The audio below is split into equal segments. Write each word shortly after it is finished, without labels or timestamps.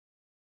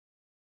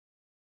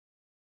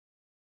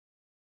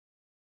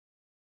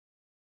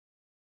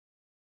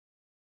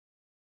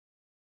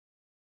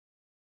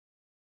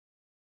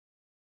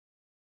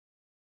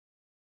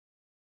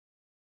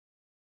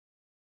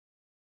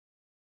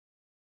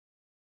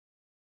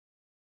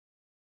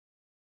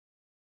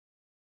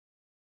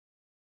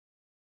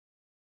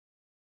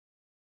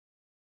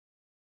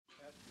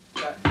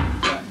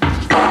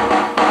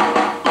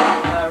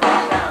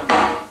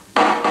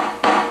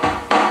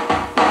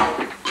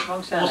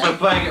Also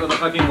playing it with a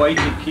fucking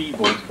weighted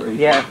keyboard.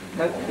 Yeah.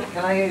 No,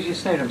 can I use your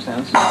snare drum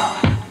sounds? I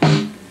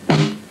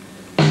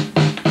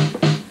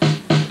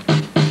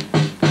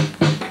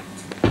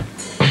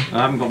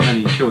haven't got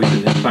many choices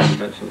in this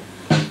band actually.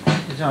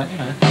 It's alright, you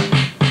know.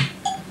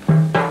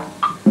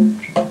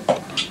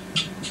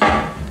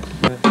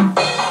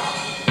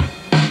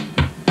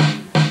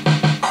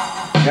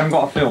 You haven't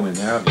got a film in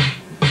there, have you?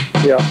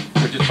 Yeah.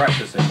 You're just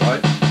practicing,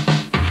 right?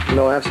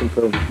 No, I have some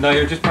film. No,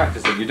 you're just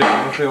practicing. You don't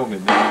have a film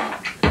in there.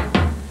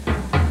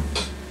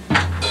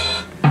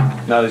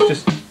 No, there's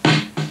just...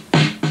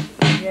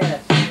 Yeah,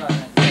 something like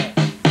that, yeah.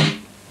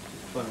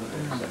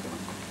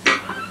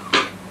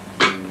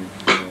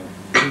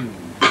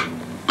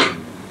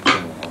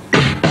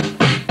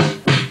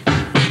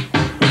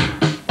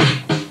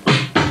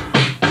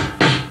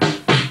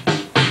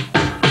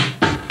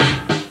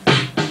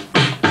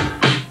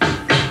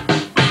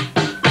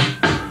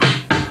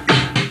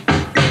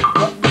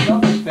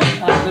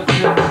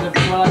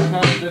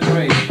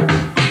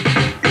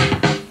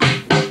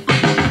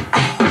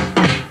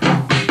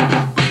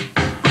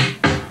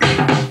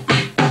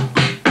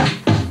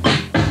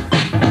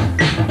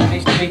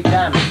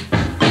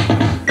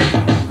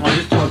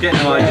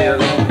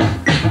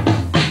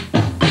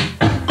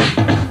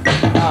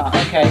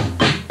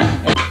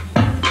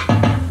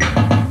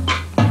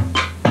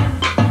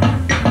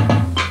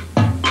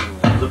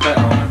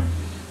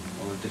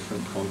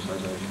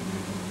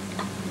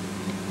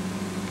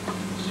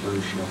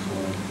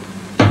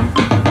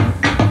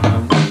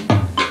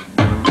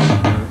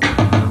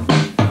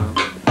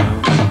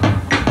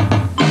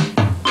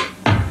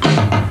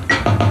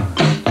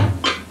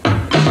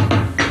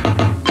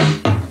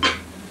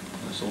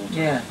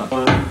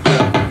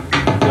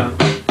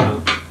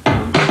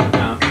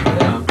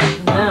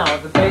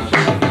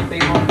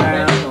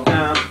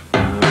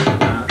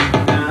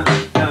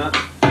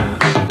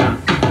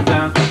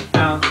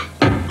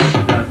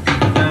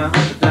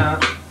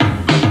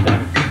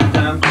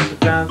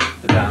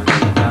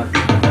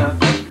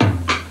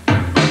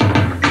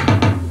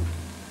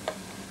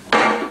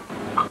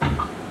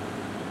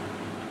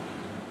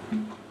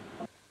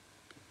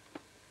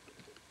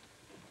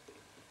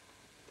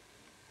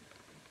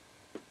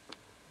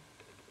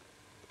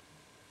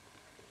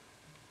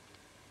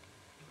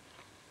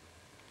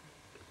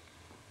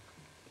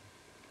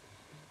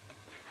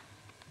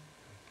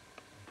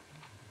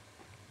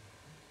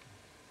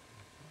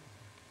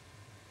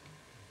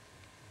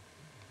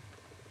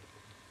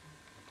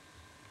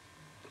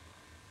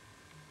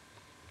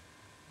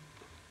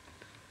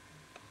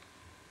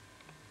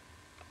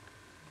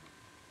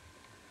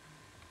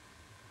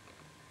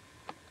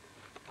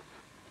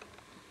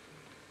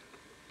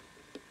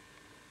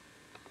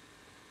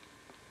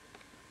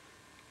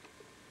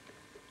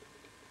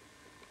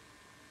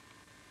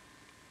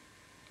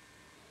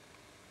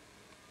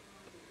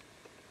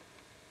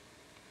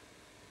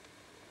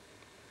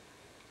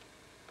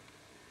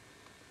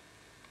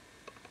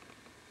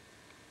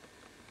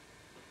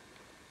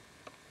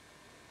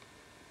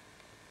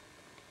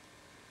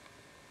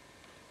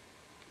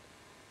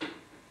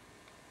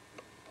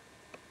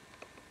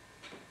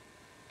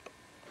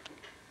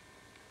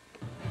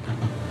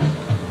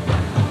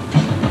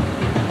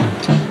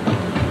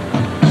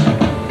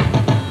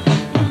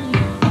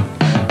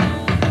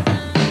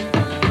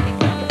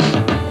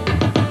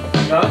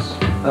 Gus?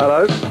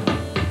 Hello?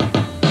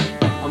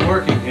 I'm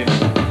working here.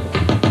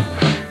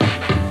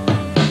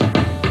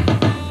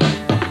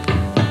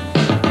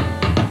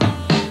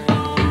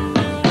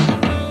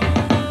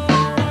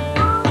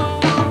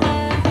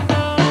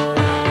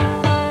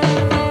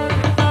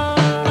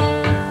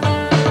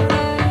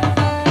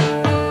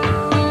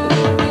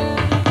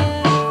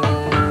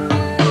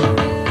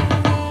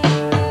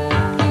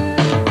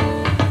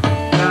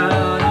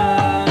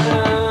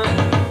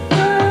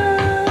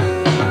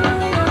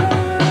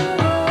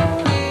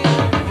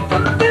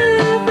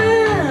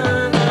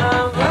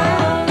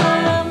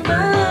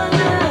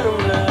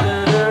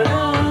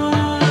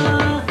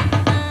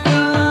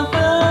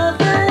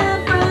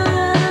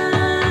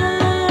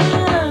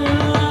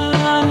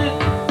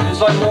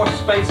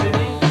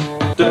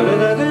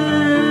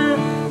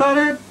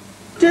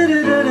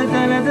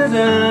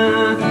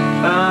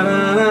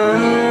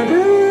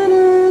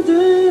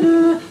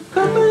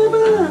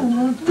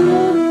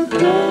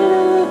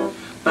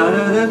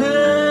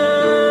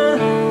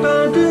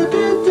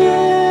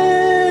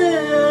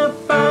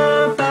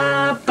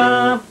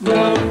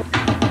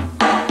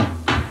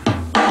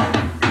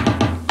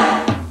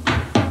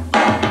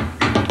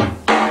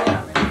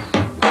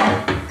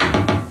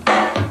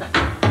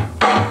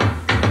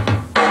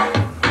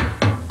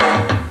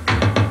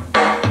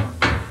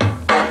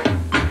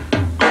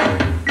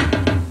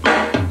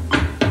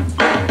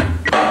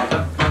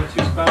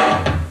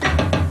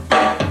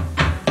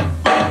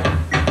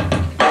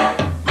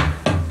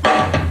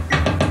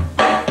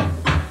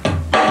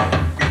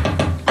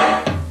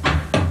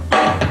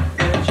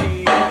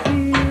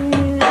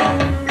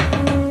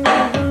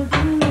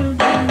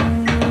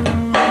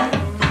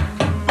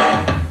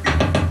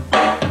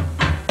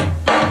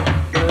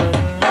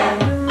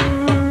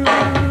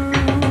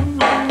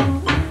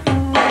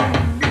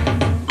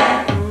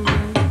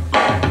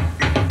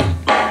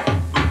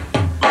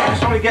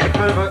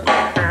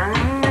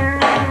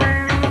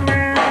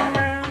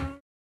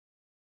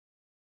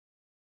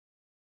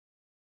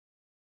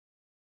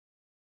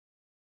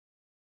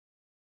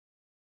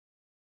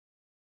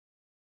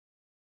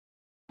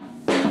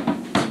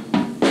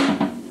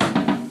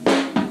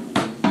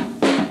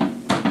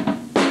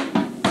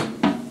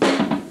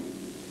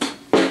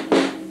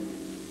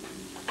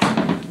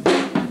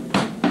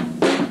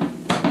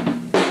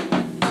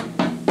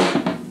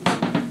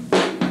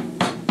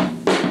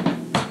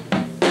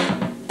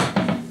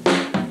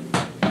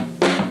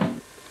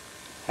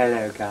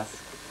 Hello, Gus.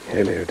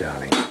 Hello,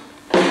 darling.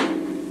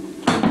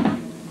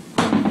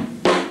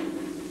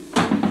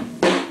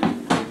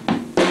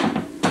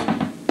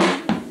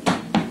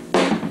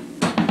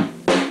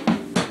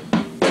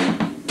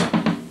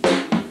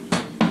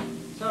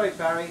 Sorry,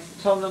 Barry.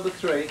 Tom number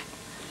 3.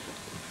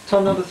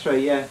 Tom number 3.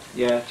 Yeah,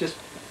 yeah. Just.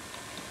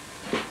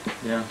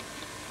 Yeah.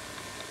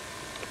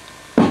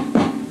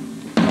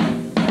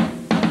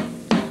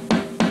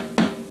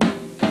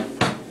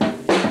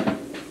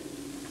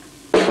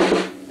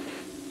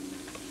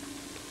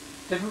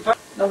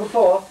 Different. Number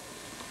 4.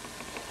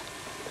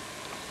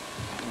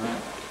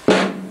 Right.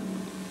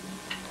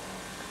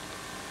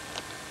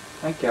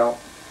 Thank you.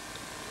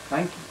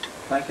 Thank you.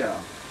 Thank you.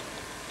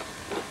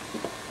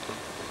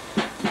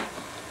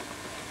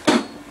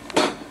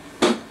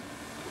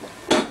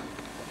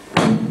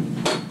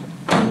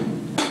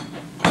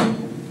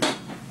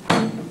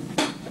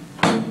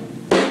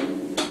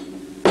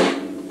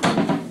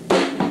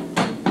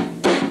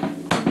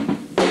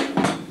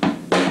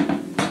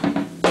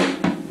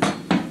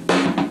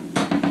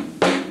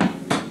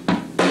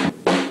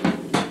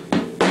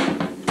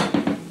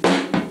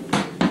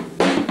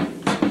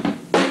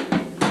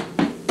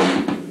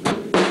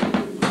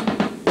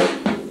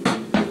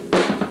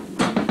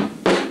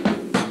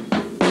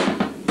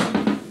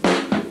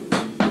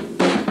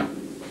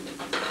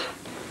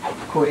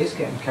 Cool, it is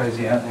getting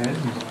cosy out there,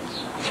 isn't it?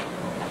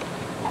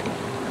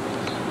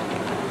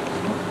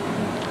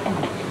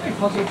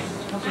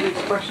 Positive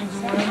expressions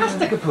and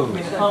fantastic approach. I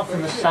mean, apart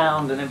from the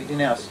sound and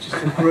everything else, just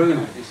the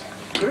groove.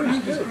 Groove's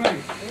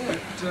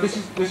great. This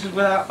is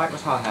without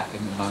backwards hi-hat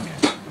in the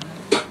moment.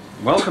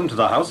 Welcome to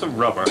the House of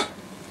Rubber.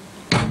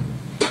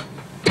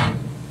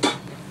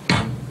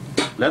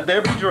 Let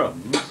there be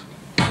drums.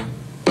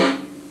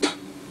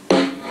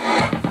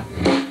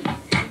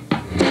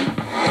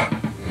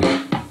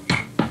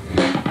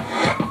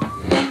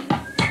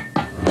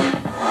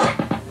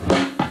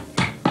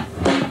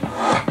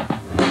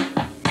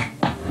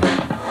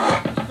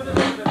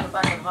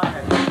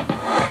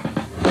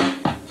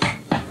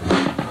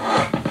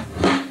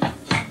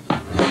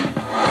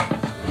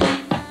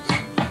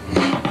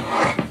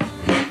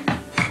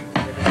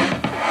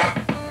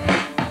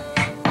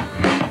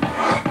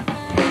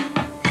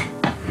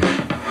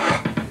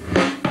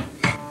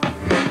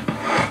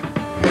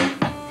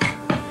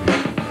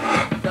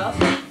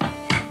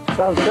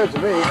 Sounds good to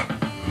me.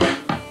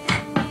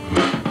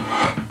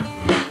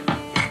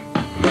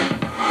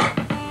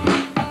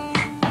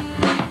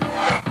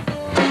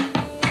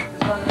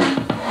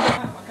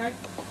 Okay?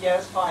 Yeah,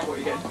 that's fine. What are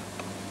you getting?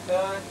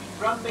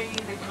 Run me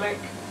the click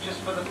just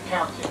for the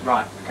counting.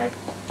 Right, okay.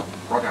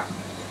 Roger.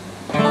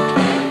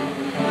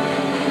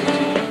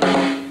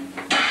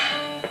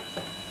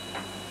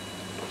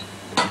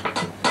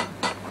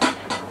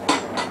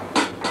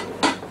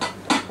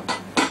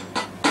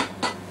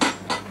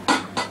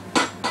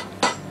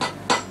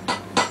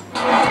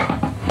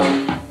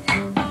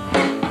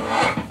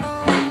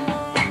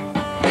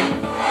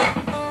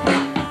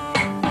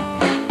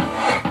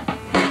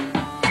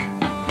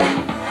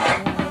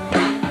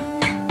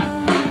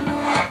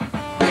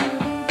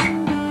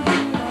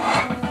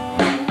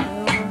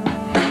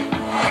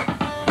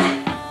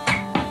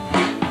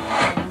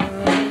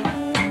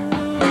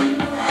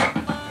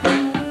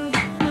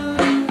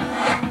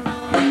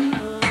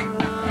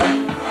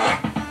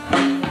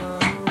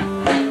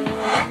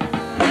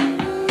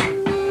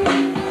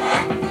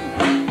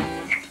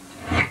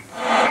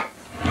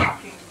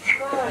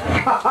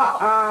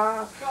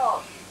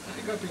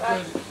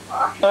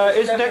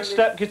 Is next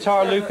step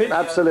guitar loopage?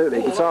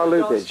 Absolutely, guitar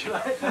loopage.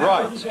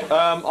 Right,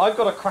 I've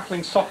got a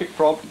crackling socket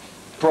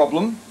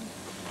problem,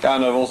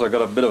 and I've also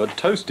got a bit of a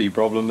toasty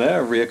problem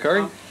there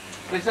reoccurring.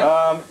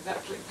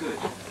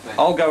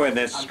 I'll go in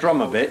there,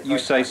 strum a bit, you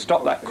say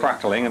stop that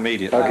crackling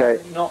immediately. Okay.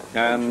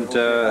 And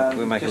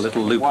we'll make a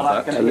little loop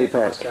of that. A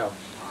loopette.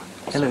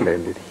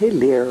 Splendid.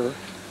 Hello.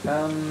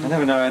 I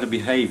never know how to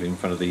behave in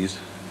front of these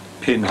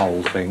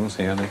pinhole things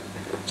here.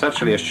 It's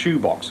actually a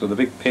shoebox with a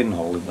big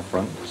pinhole in the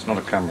front. It's not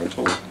a camera at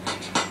all.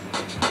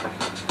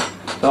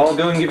 So I'll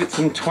go and give it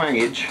some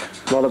twangage.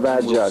 Not a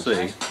bad We'll judge.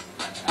 see.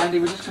 Andy,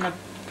 we're just going to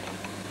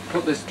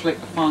put this click,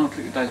 the final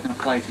click today is going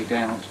to play to you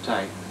down onto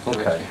tape. So we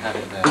Okay. actually have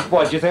it there.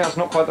 Why, do you think that's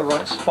not quite the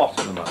right spot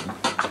at the moment?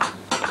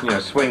 You know,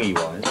 swingy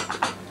wise.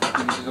 I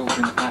think this is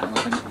altering the pattern,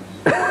 I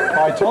think.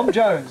 By Tom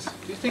Jones. Do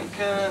you think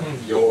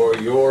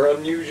You're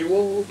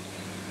unusual.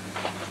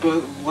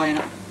 we're weighing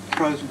up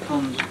pros and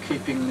cons of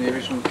keeping the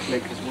original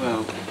click as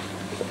well?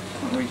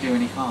 Won't really do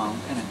any harm,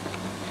 can it?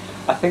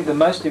 I think the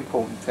most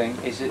important thing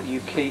is that you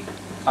keep.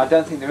 I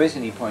don't think there is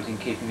any point in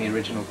keeping the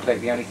original click.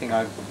 The only thing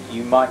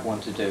you might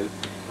want to do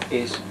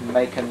is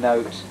make a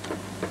note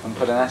and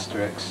put an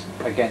asterisk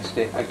against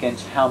it,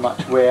 against how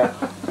much we're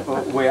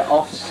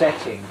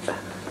offsetting.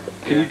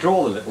 Can you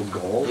draw the little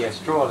gall? Yes,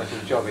 draw a little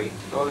jobby,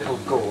 draw a little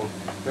gall,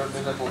 draw a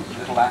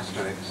little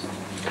asterisk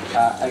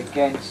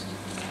against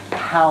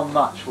how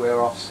much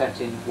we're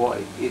offsetting what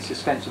is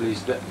essentially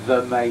is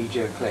the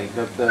major click,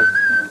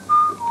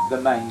 the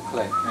main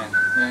click. Yeah.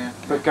 Yeah.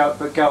 But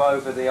go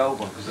over the old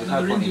one because there's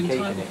no point in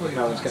keeping it if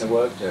no one's going to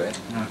work to it.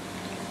 No.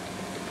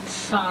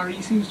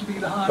 Sorry seems to be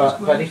the hardest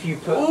But one. if you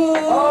put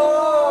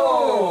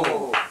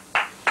oh!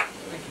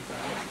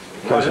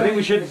 Right, I think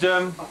we should.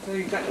 I'll tell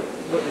you exactly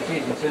what it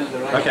is in terms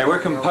of. Okay, we're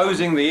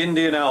composing the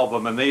Indian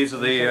album, and these are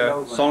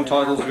the song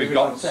titles we've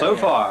got so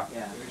far.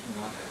 Yeah.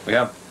 We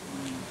have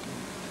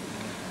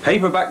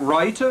Paperback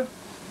Writer,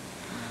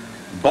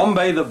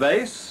 Bombay the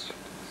Bass,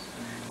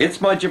 It's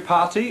My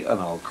Japati, and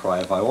I'll cry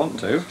if I want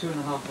to.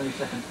 2.5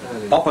 milliseconds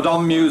early.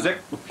 Popadom Music,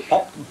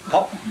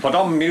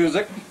 Popadom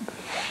Music,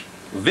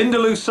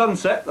 Vindaloo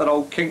Sunset, that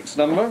old Kinks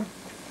number.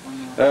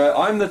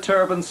 I'm the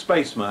Turban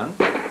Spaceman,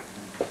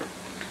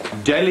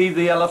 Delhi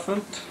the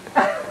Elephant.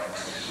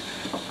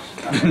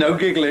 No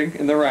giggling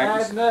in the I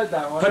ranks. hadn't heard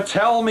that one. But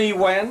tell me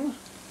when.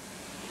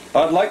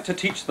 I'd like to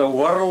teach the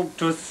world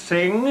to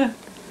sing.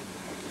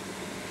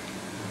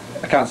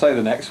 I can't say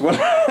the next one,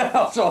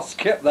 so I'll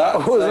skip that.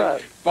 What was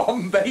that?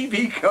 Bomb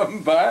baby,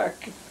 come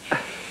back.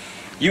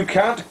 You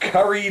can't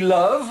curry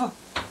love.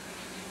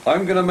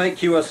 I'm gonna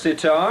make you a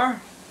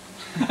sitar.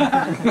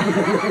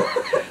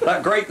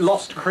 That great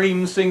Lost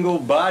Cream single,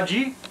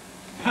 Baji.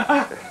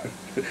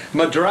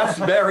 Madras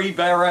Berry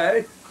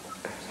Beret.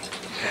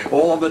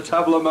 All on the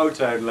Tabla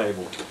Motown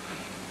label.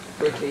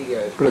 Pretty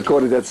good.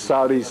 Recorded at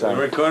Saudi side,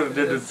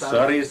 Recorded at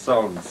Surrey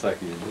Sound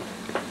Second.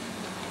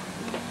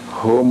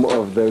 home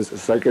of those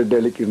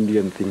psychedelic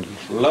Indian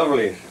thingies.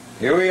 Lovely.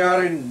 Here we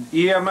are in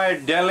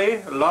EMI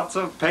Delhi. Lots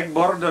of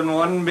pegboard and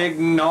one big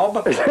knob.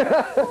 Squeezed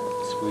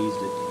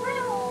it.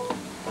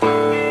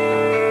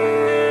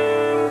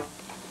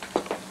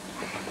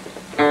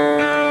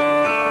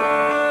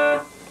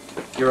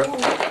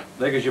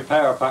 There goes your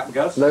power pack,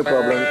 Gus. No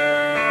problem.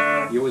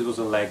 He always was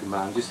a leg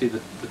man. Do you see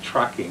the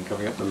tracking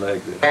coming up the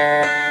leg there?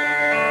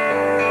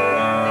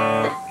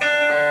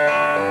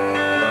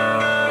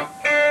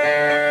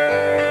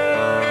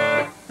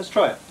 Let's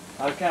try it.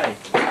 Okay.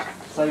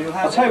 So you'll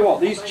have. I'll tell you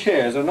what, these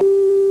chairs are not...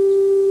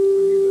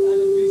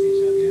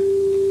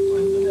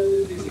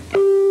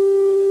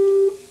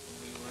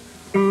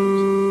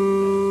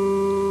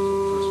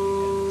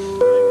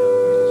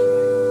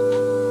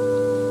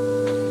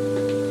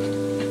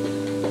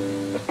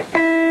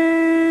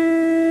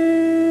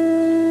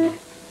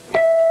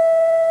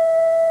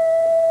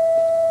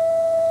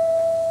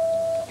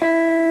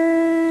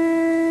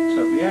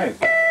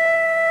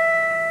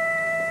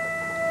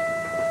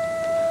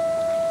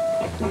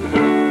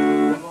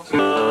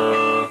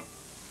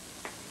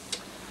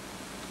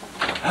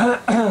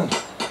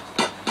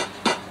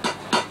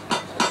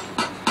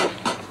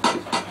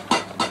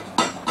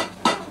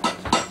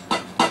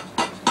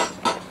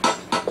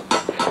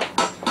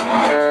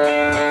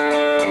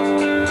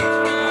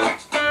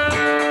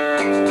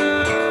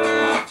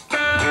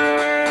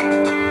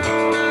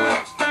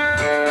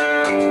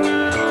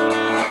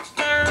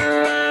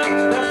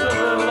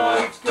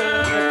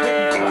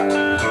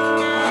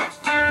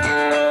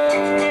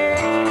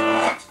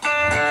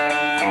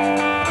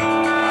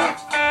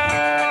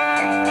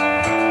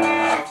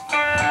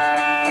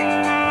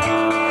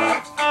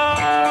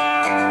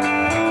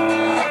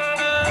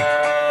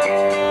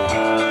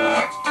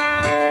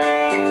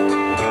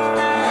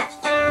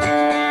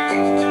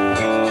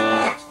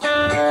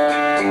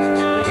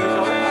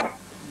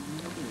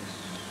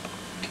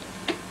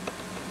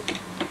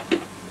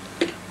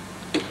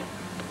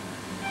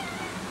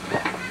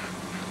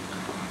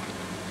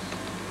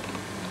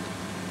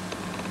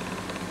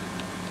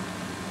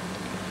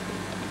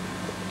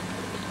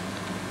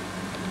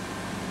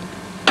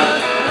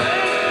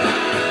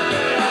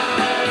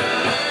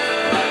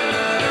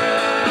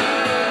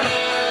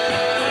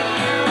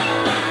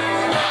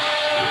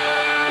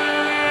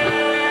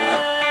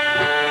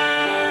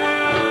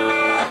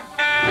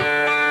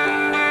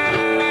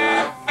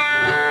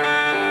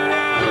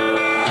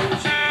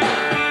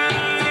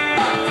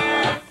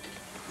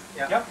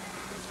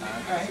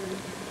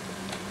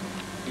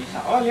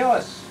 All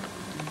yours.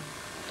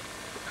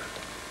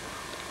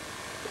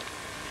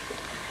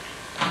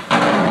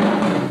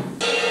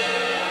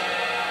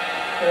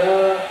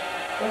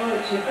 Oh,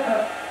 it's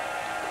about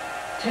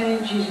 10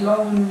 inches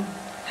long and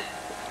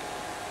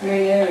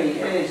very hairy,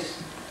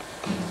 yes.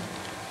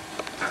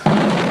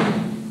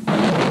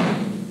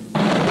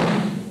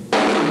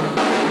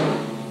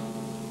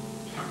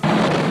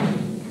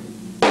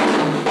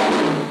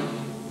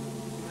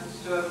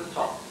 Let's do over the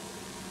top.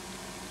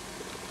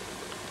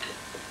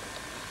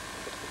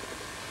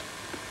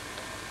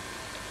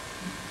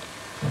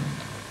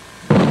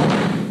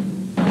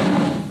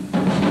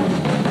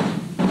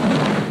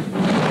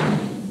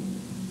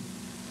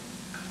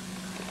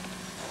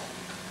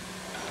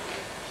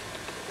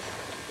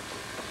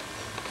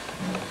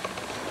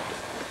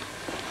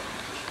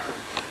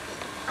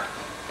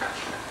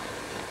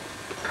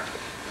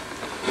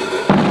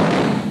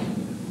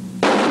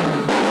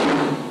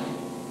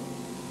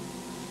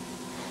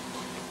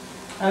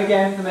 And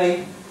again for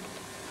me.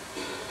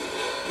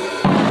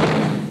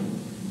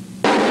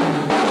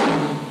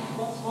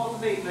 Once more for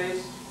me,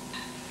 please.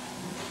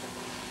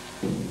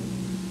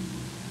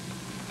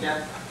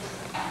 Yeah.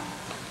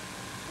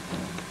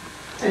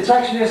 It's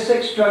actually a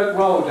 6-stroke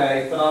roll,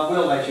 Dave, but I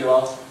will let you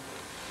off.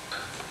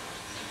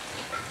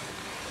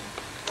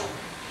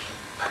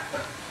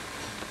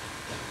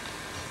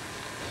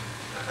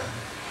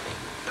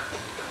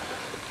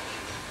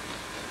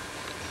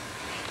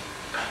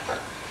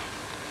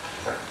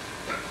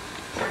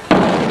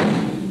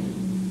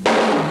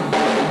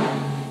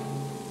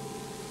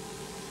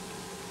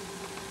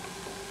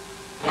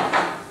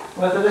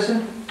 Worth a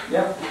listen?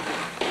 Yep.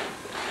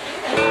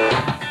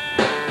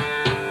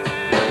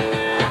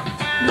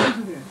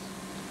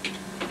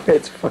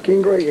 It's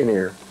fucking great in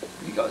here.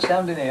 You got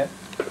sound in here?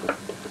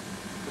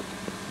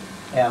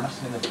 Yeah, I must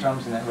have been the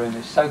drums in that room.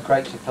 It's so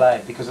great to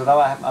play because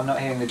although I'm not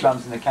hearing the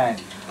drums in the can,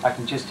 I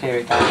can just hear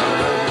it going.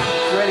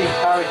 It's really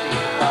encouraging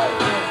to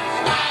play.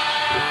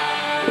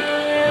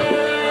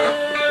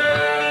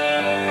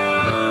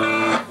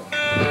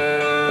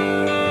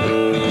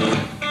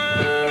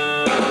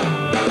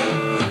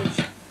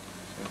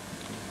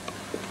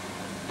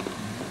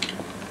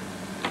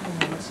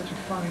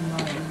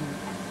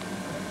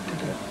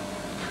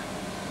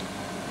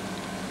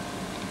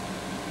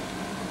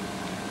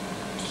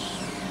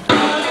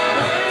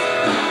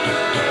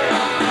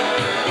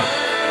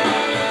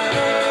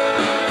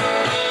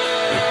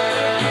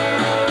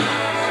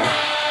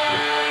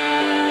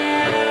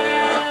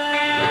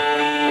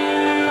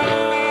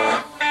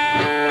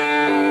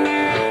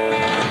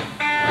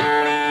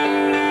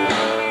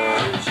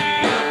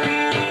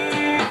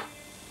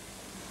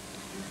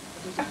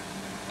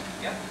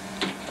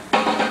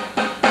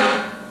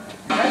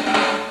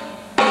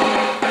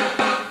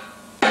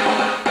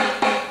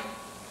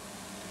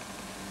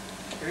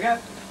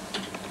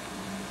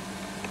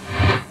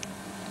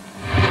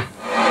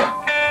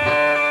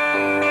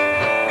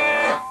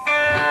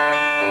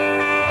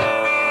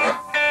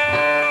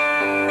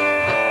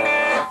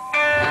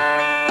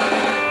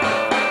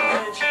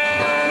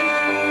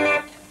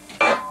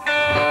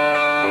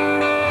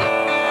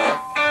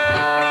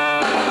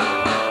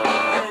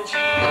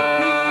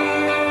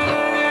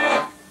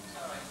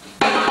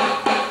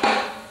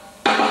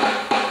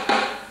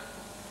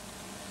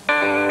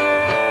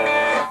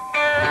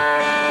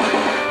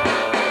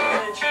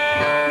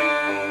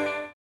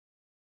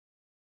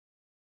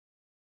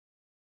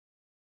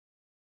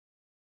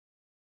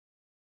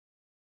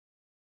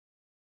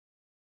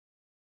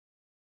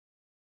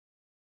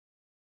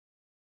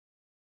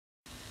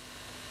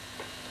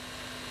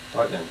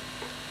 Right then.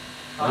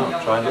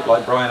 Now, try and look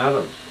like Brian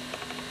Adams.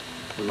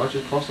 As much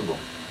as possible.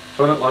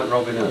 Try and look like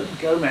Robin Hood.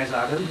 Gomez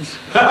Adams.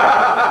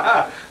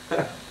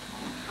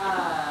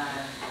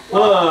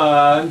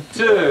 1,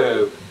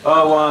 2.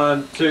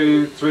 1,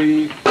 2,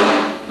 3.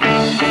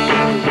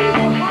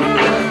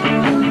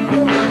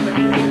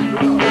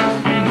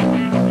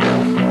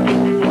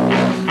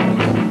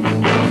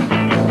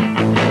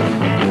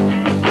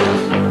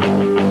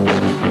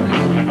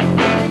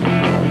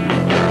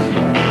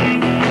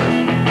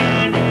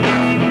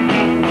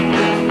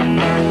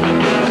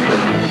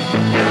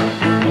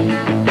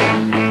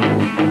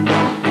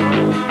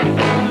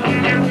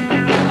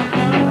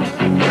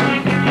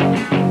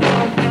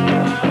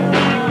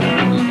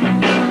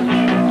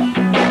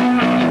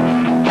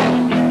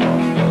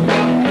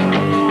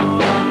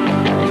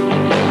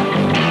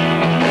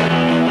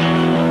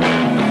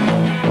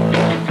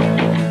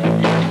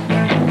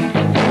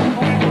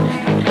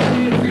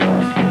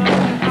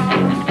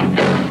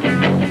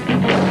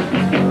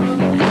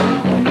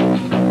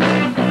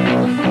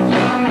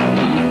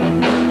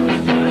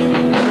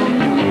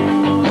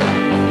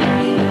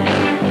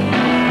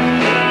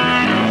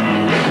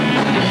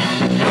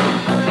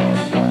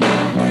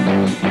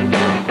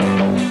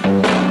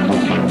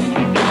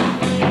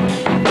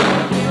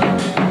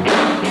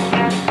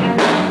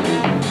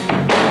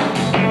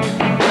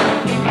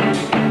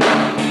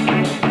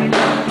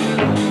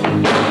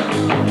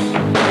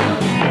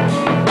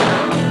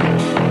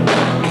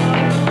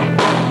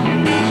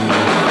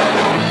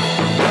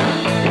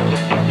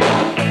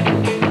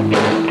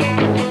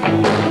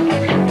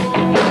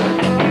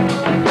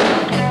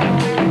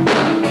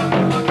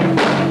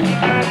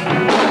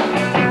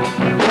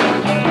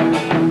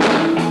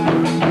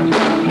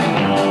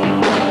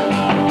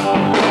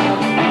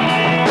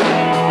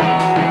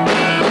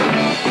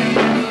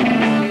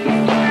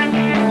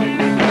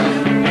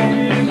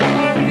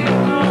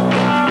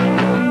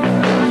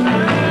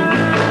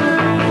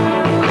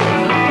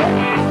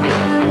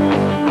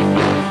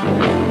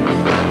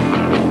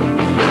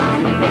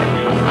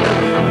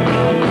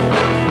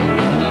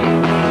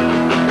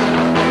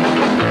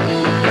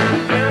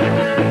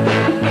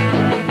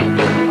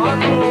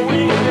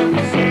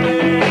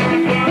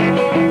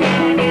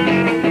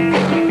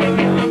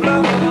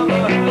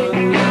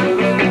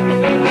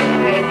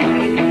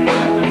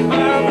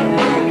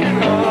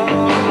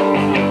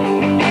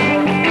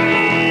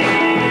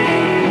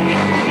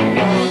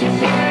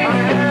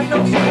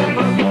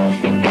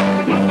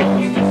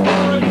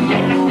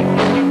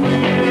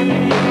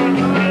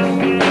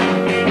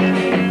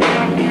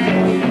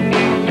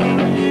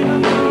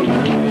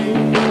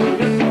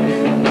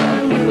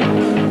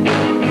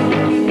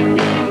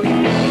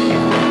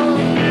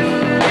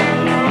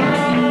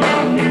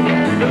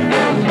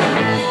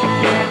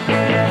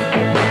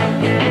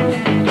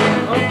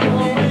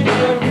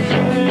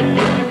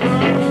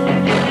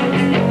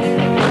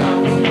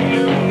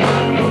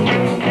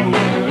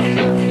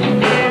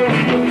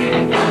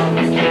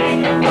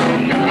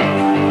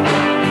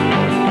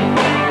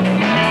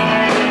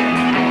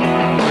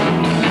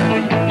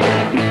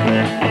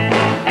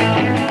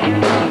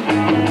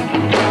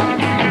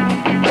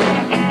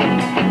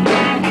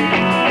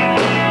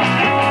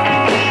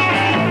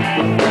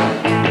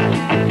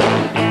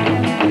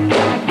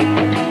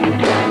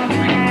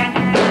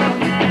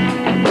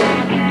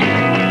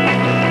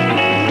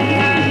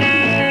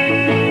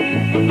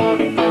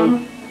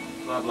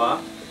 Blah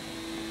blah.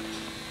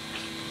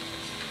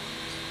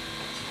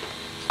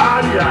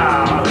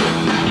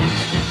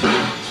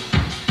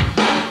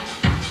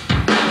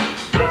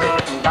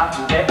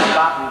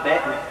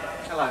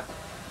 Hello.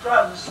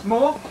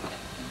 More?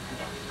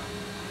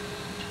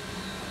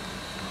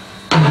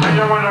 I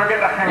don't want to get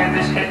the hang of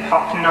this hip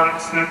hop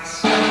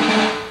nonsense.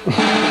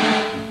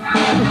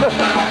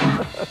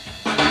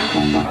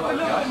 A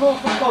little bit more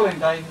for Colin,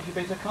 Dave, if you'd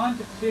be so kind.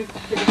 Just to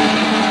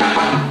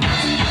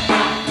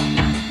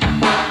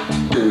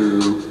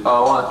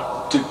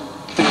One, two.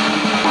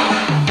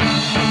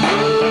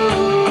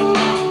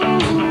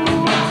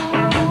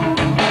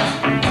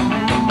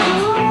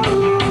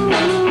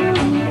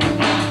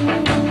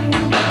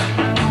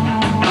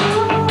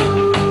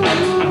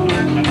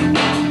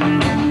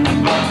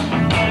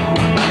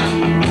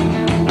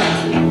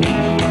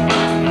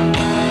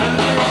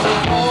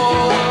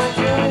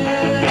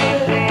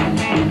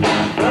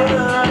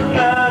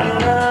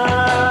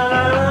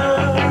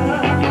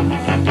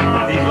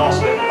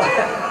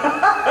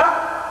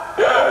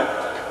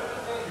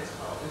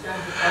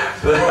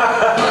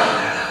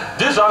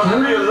 This is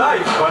real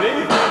life,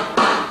 honey.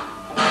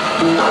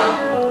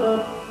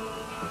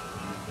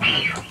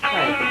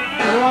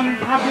 everyone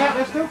happy out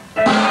there still?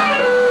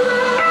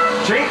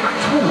 Drink.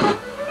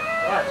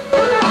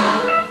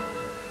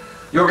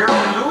 You're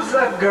gonna lose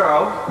that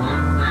girl.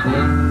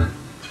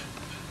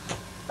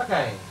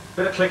 Okay,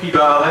 Bit of clicky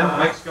darling,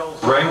 make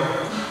skulls ring.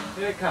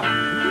 here it comes.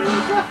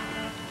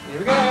 Here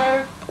we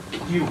go.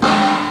 You.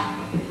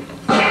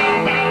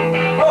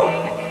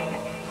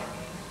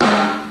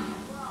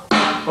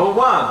 Oh,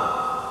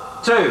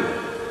 1, 2.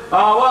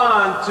 Oh,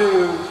 1,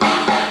 2.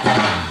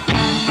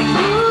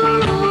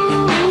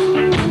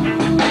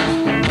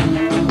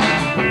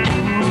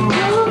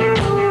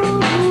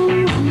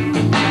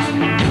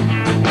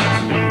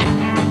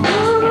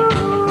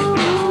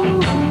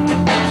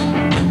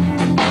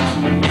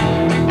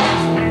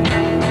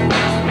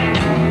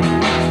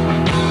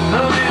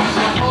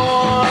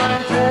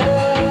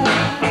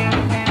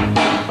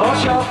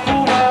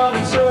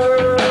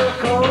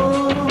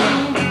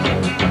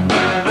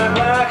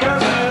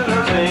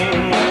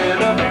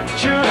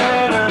 Sure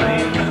enemy.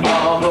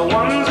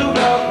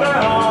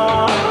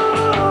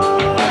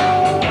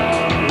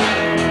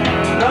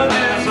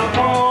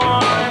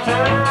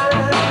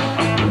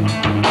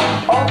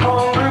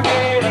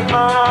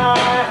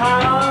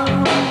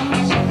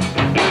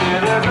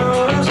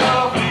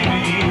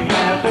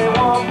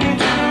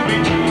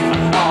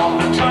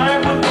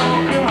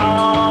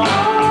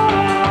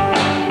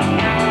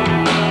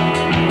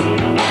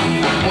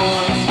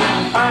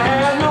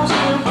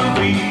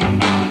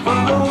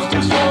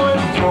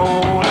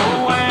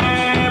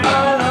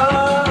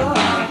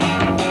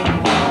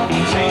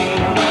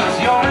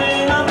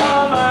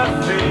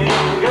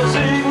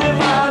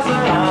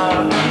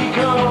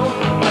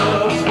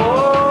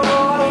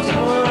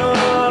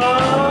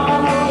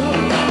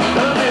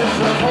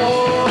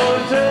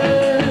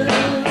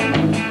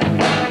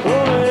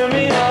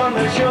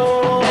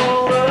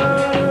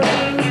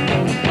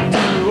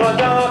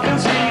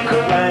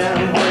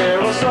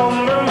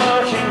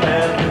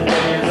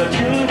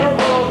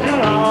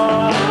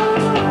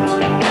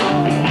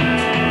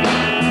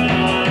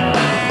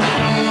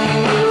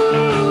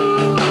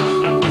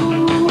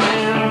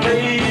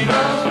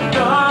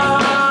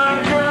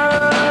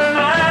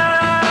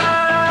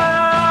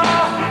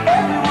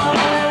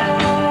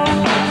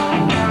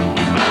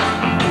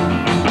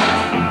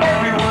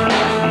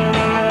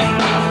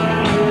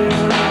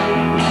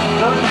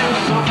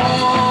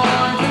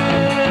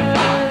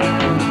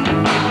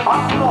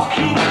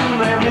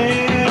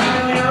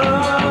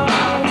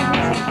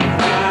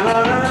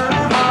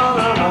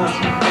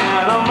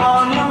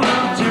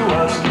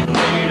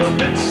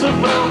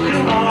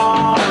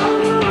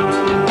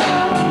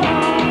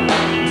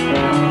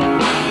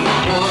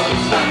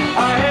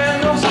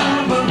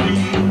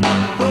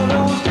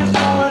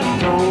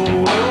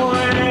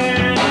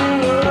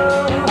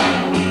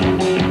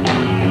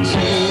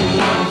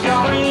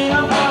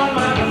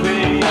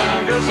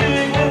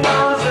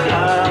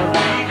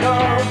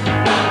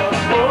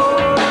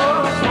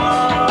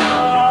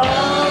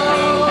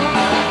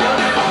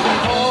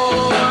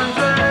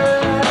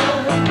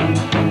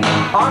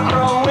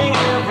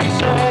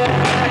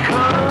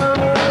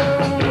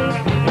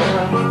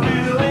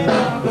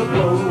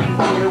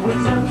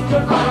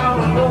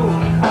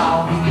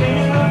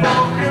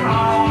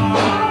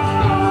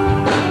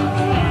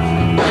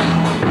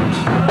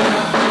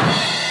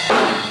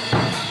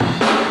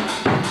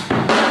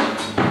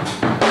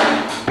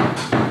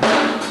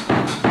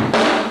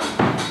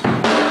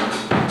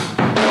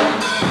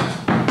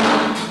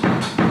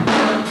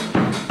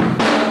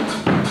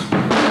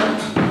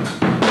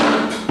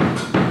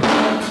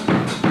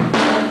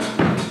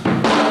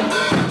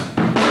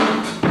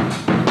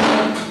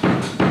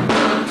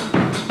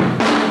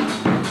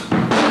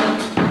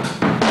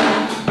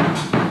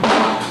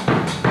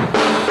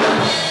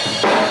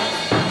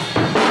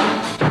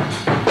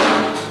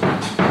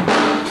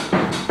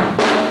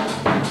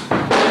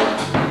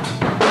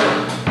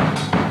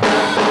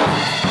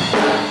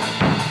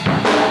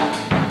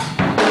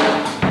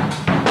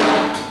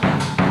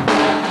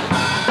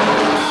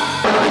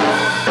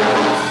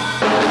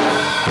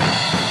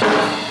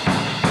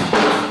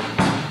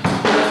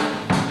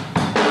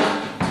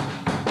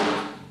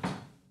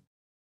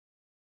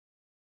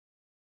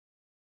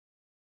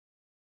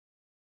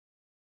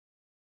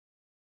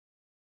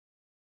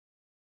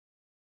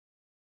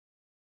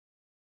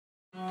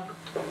 Shall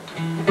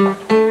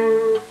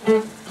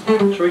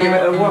we give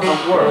it a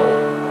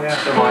whirl? Yeah.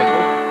 Sir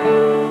Michael?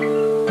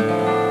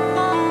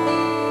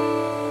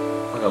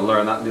 I've got to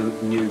learn that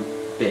new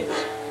bit.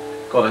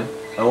 Colin,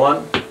 a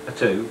 1, a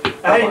 2, a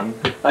Hey. 1,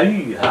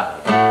 a ha.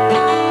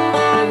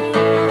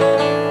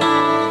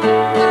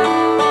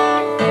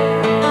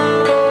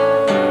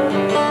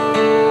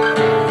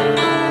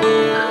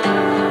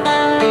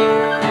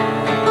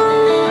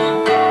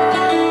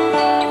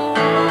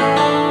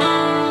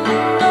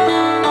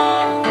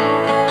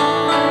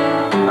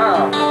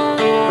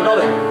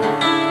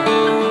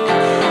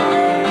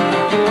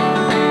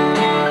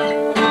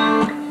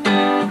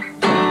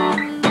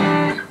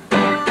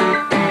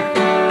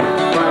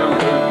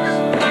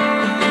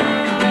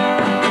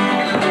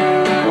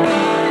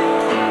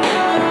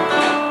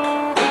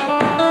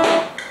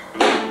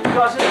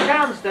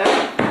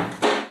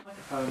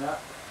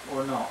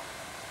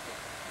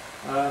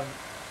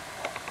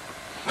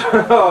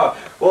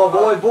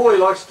 Well, boy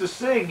likes to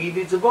sing. He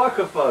needs a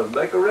microphone.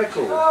 Make a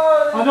record.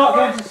 I'm not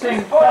going to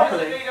sing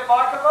properly.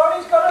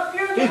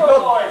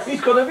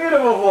 He's got a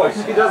beautiful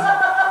voice. He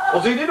doesn't.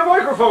 What's he need a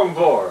microphone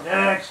for?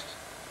 Next.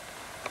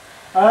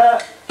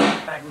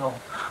 Bagnall.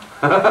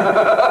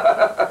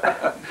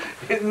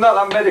 Isn't that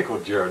a medical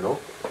journal?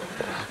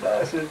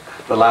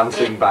 The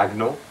Lancing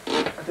Bagnall.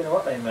 I don't know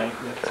what they make.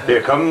 But,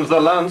 Here comes the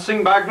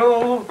Lancing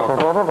Bagnall.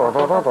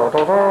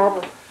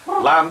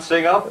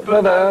 Lancing up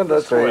and down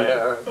the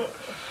square.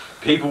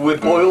 People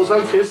with boils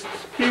and fists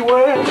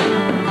beware.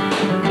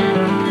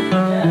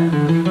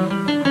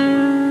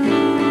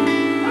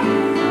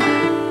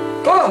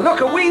 Oh, look,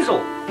 a weasel!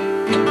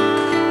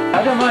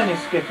 I don't mind you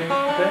skipping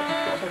a bit.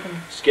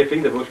 Skippy,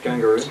 the bush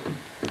kangaroo.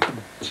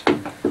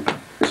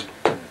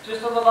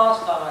 Just on the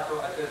last time I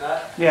thought I'd do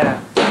that. Yeah.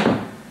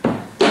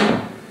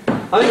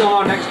 I think on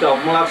our next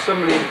album we'll have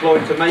somebody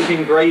employed to make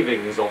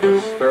engravings of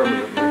us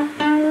permanently. Give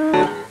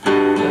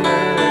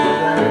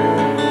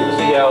us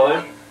a yell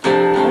then.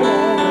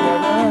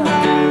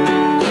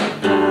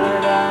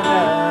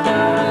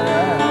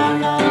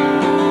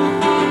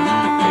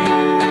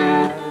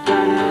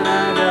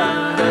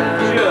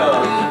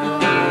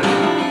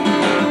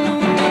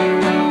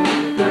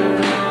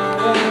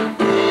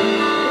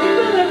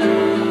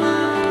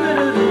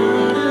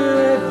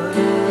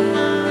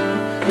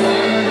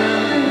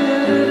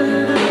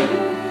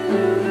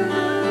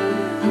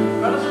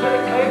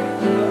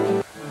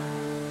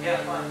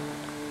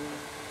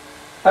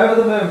 Over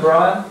the moon,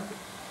 Brian.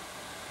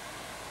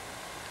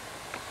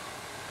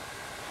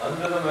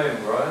 Under the moon,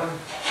 Brian.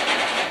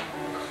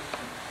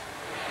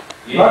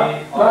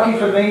 Lucky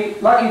for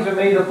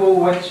me, the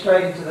ball went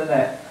straight into the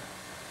net.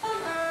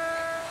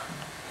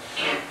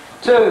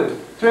 2,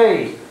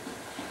 3.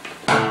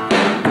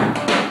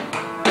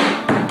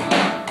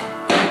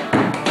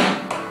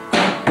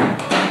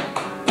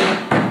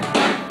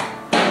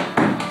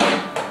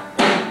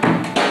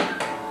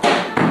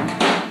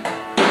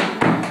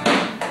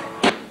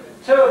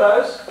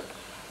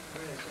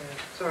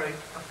 Sorry, I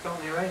forgot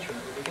the arrangement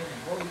at the beginning.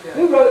 What were we doing?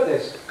 Who wrote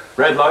this?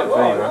 Red light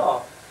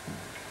fever.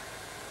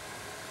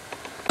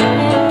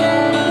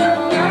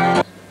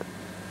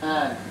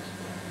 And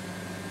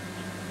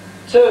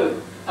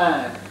 2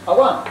 and a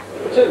 1,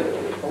 2,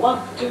 a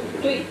 1, 2,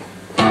 3.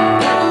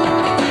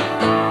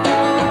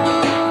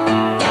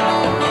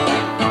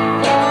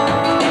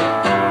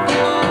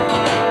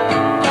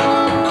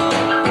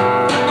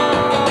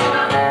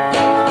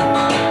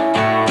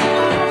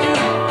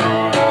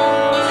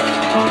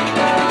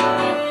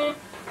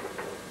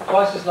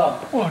 Twice as long.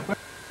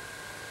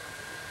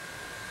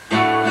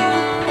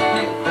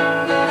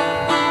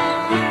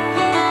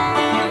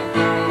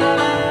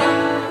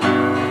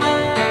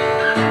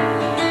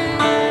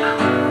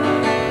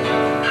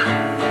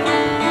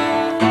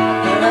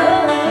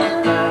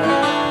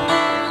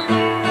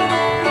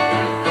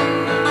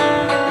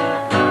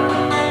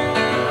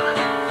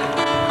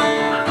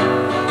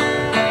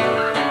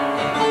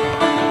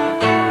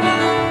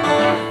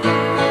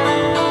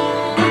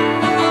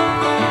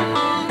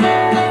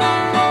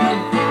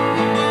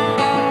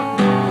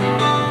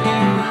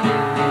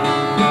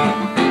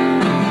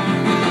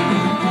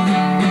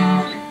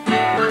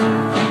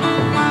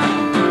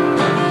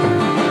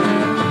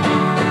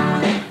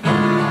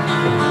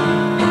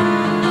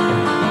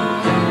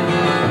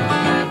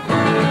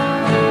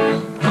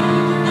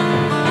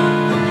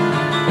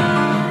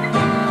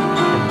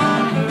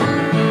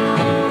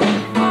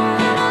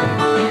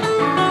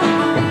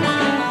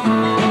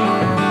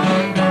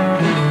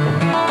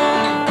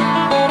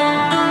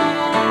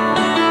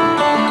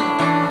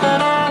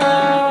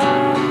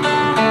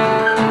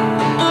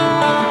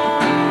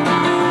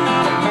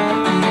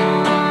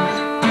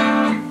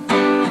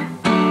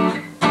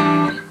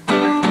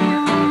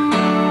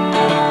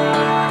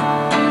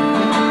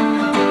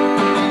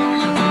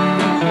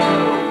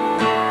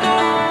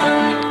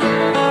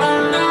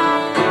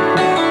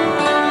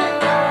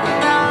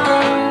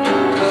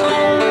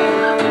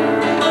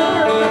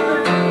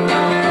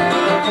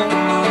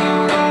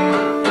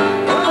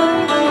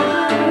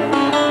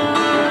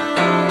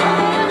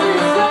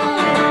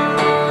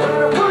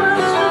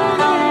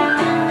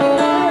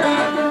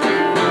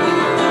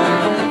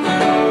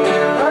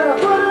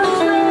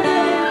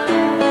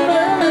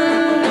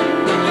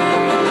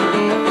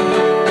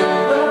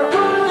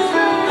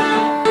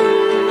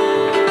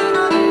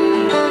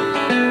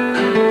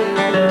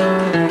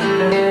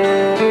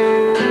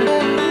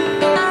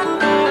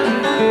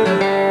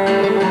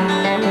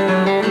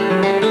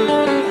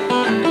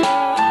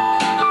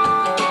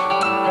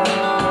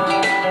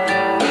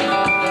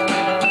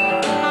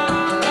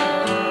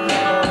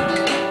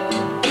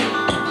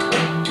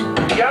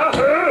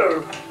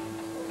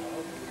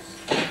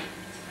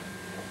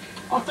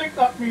 I think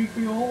that may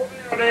be all.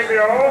 Maybe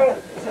all.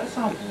 Is that a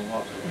sample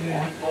or what?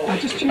 Yeah. I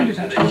just tuned it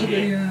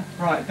actually.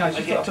 Right, no,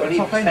 just up to the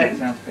top end it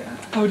sounds a bit.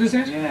 Oh, does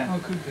it? Yeah. Oh,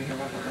 could be. Go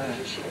right up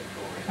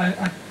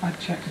there. I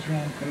checked it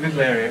around. The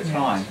middle area it's Yeah.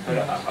 fine, but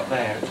up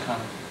there it's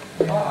kind of.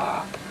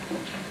 Yeah.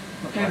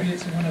 Maybe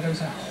it's one of those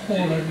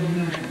hollow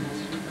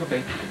illusions. Could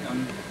be.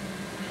 Doesn't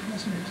make I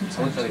wouldn't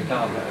sense. say you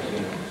can't, but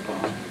actually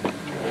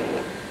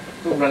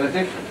it's all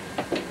relative.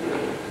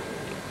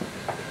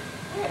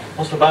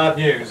 What's the bad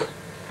news?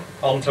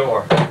 On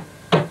tour.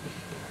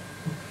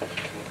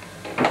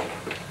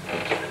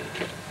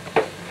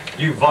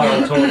 You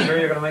vile torture,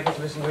 you're going to make us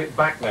listen to it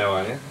back now,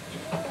 aren't you?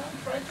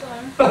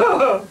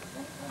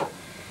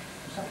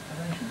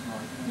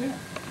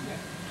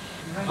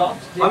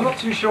 I'm not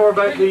too sure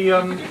about the.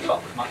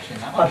 Much in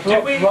that I one.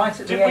 thought we- right at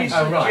did the we end.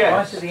 suggest- Right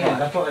at the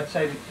end. I thought I'd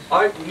say.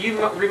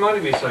 You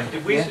reminded me of something.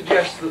 Did we Yeah.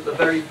 suggest that the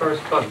very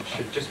first bunch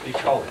should just be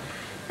Colin?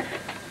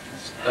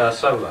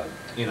 Solo,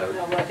 you know.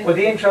 With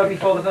the intro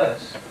before the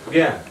verse.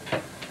 Yeah. I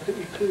think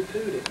we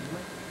poo-pooed it, didn't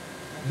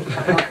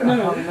we?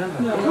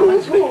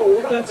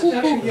 No, that's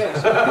actually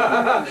yes.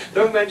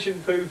 Don't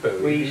mention poo-poo.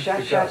 We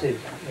shattered.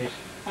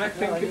 I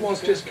think it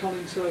was just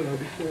Colin solo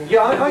before.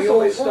 Yeah, I The thought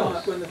old it start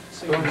was. when the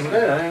singers.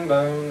 Yeah.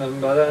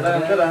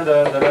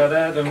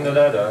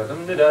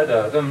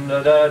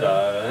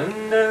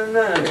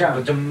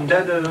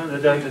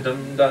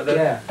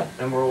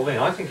 And we're all in.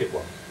 I think it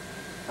was.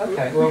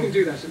 Okay. We Well. can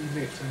do that in a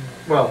minute.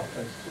 Well.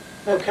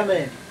 No, come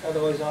in.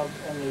 Otherwise I'm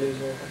going to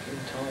lose all fucking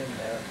time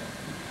there, I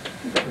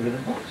think. Got the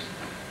rhythm box.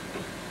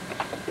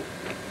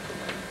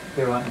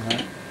 Be right in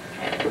there.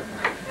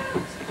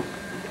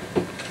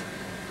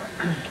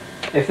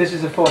 If this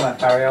is a format,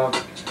 Barry, I'll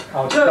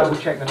double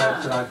check the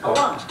notes that I've got.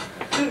 1,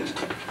 2,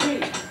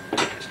 3.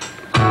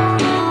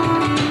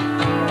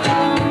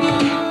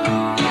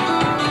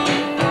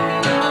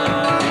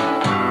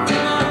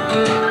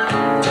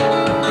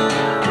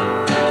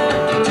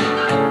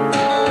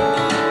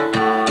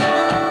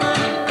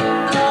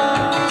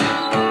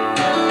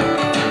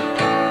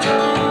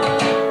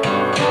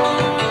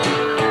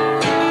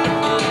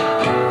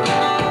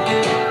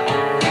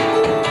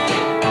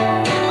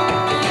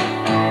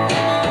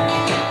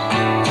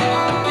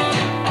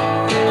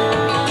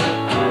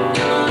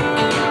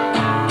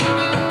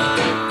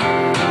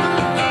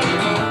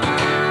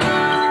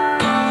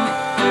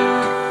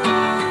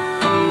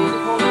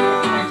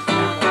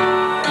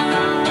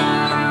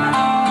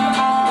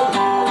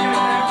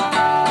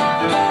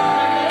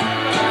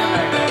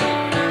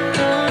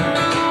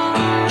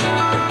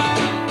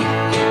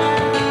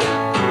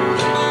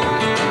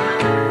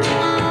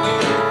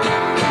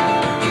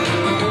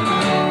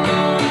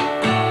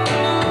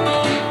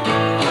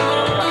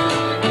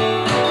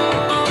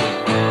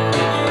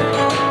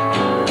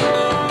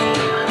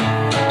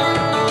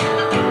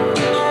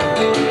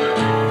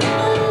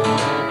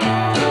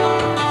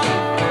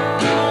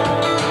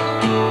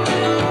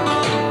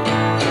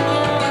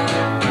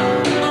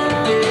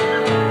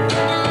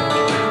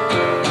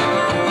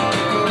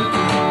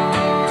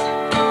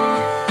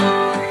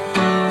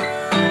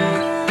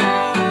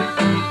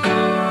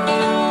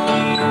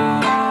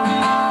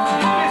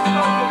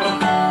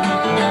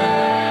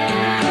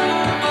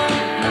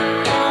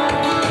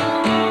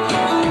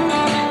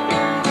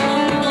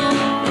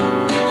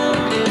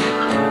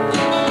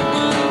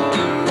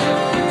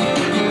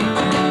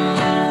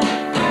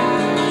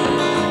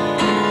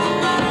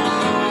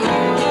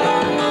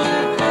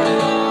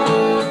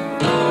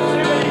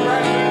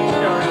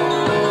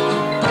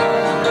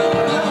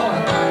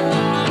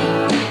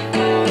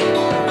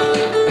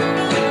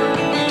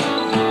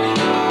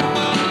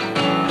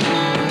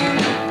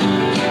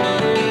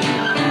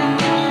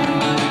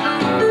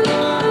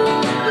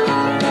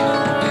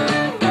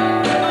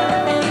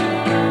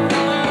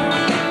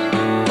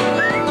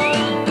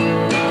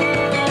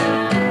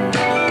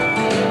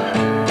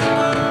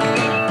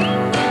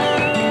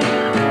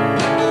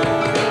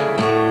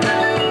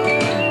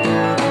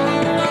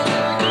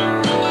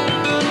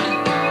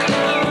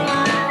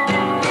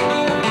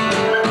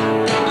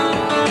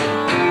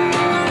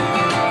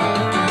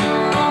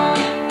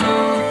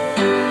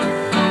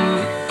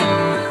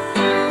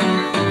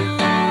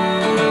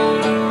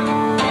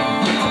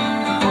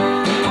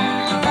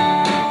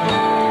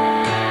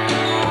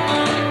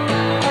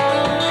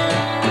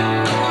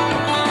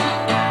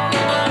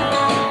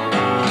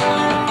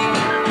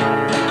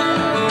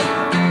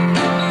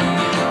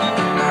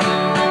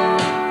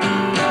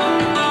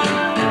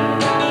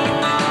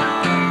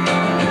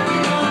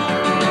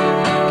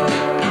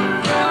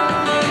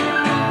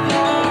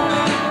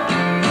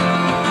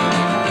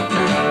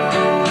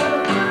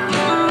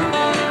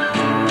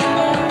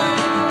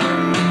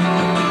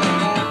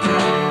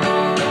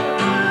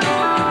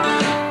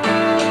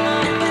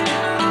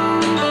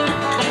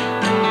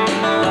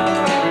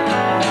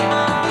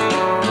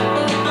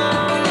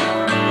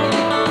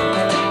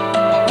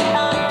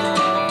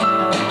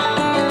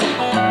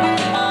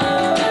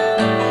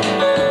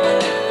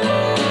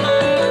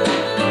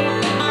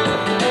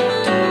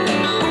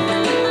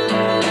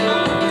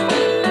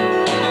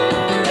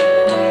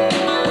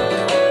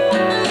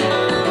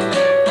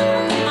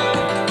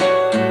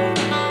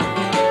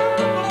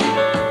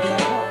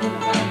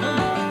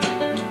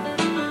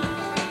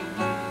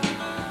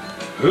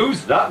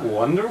 that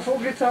wonderful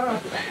guitar.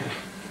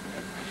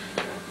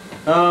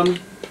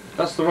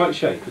 That's the right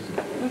shape, isn't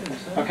it?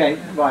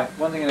 Okay, right,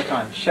 one thing at a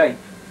time. Shape,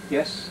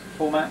 yes.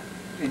 Format,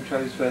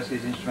 intros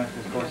versus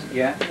instrumentals, of course,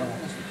 yeah.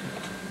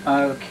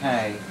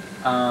 Okay.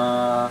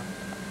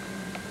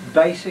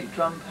 Basic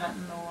drum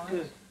pattern, all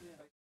right?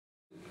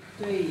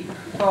 3,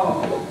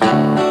 4.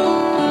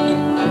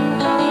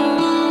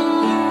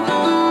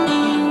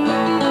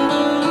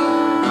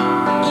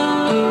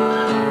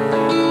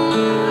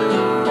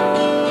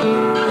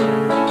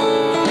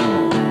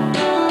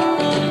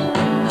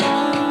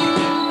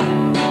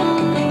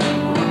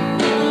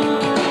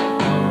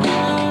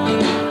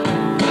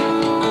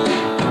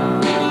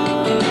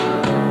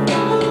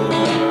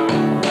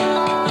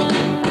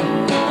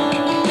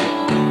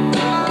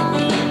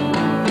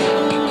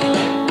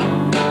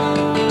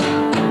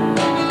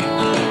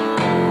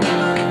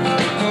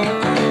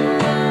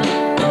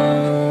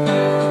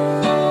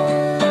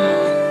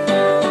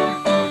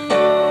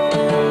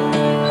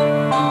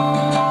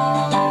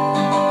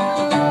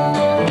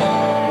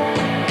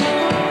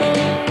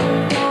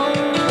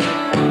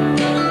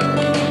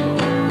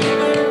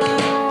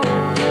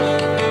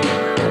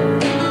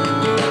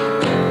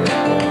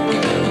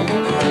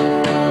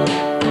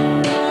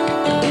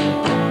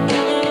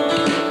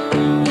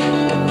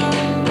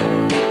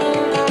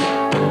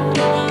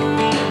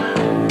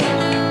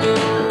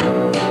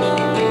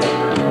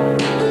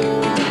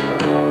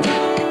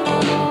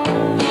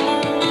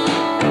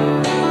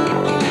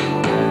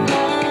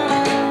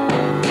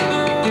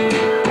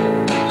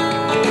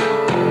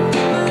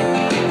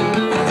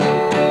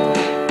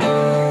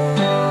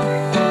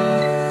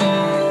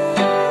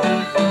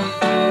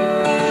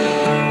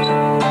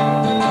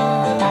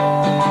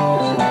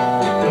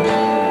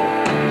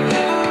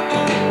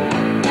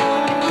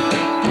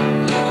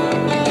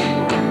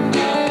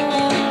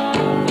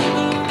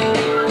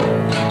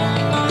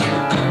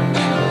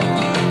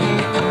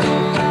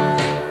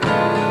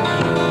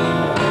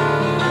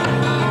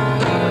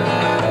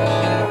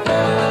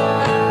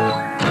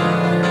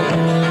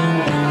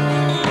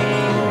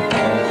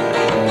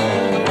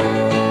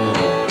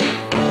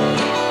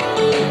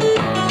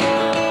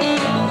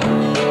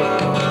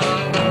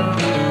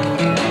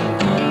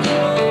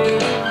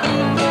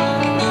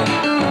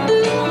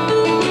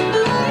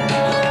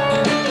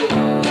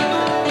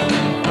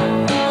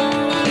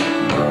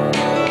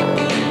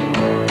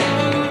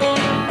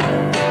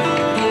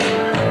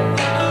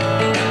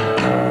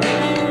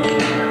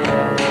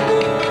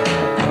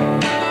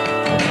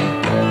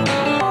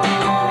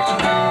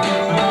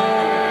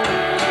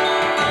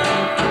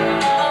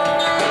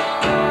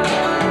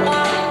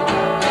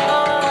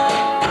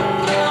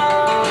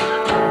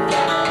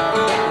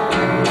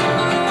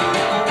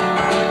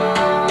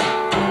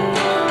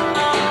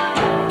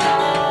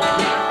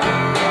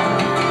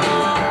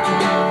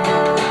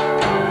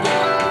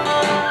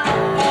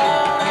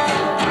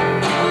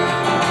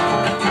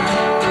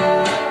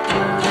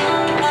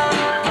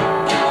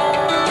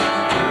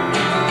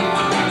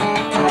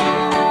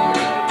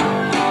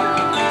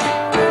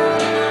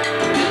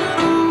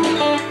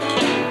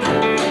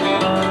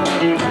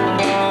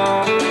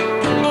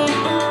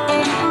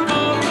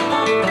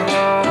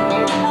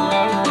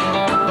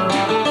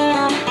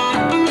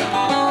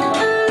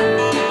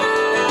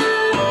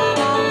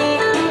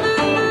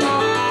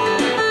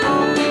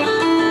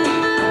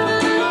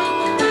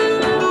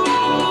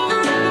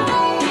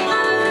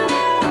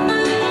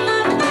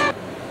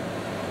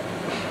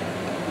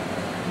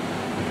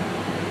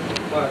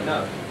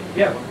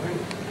 Yeah,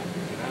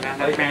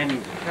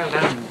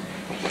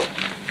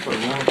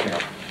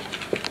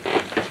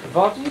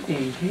 What do you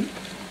think?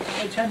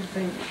 I tend to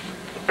think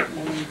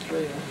 1 and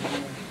 3.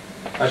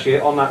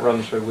 Actually, on that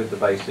run through with the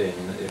bass in,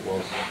 it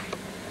was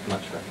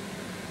much better.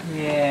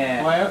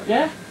 Yeah. Well,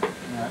 yeah?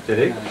 No. Did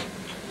he? No.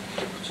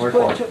 Where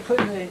from? Put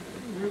in the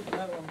root note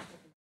on.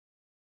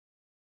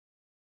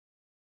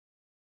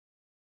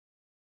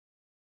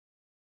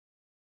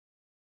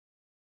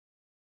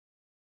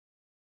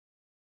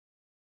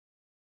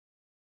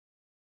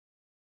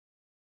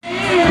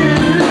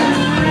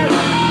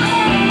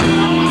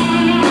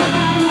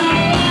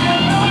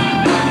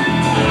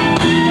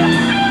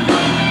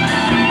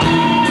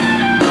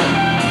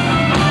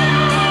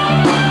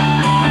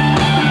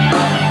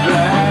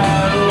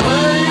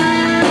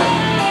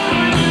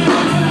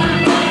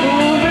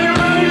 Moving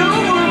right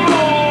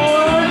over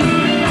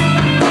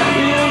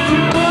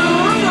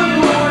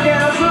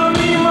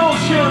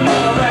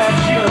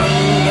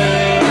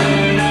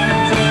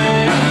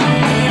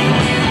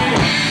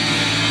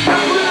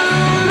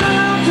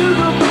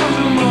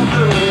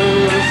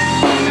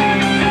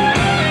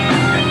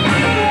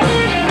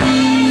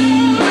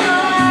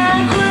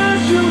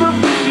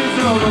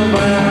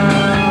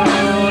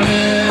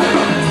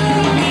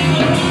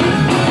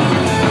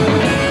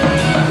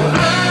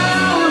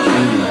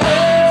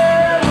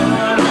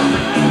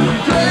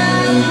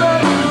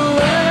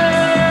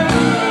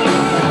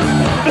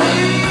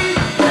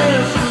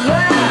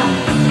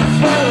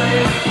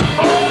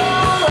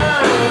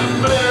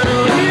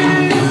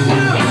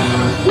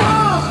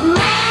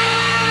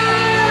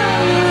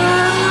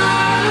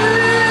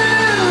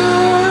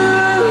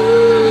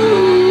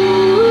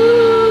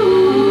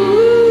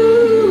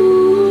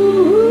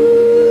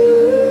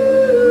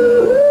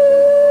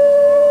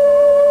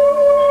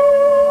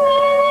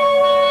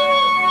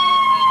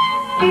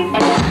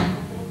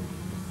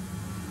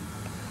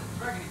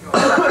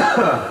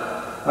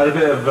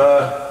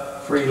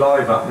of free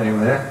live happening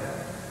there.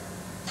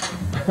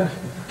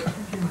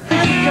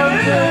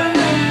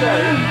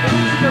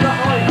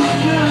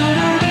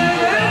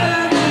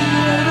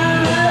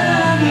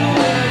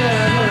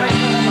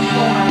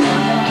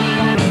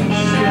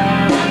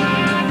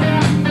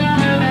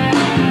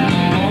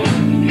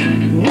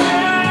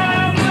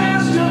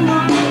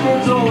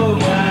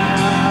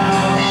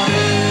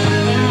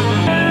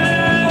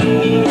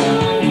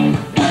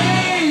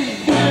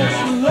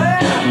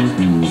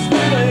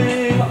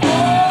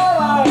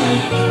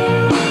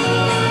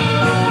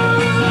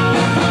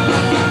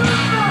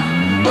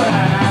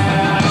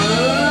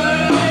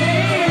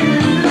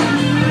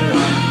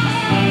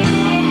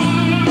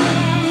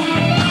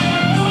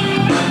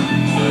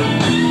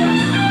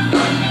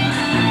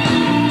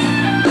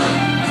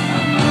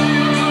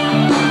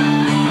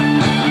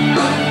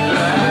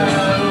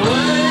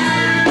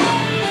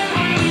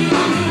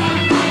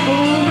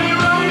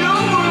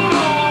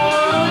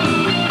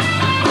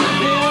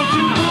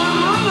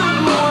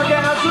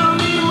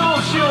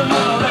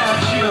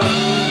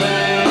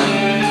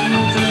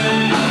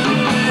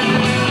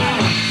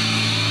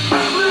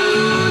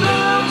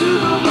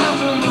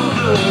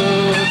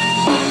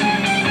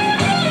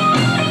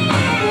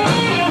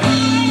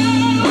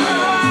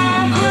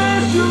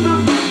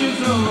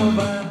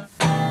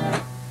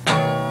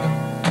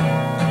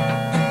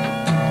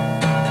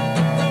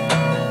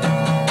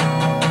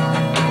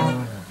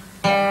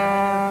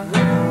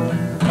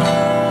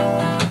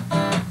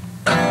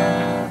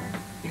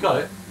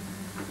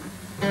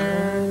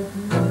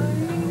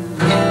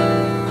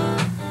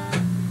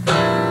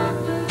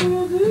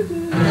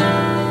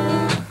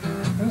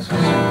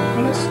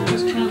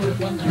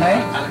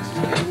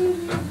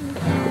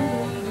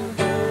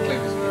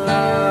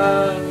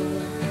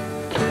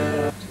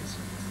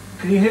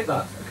 Can you hit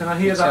that? Can I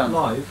hear that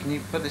live? Can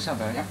you put this up,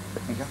 Barry? Yeah.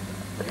 There you go.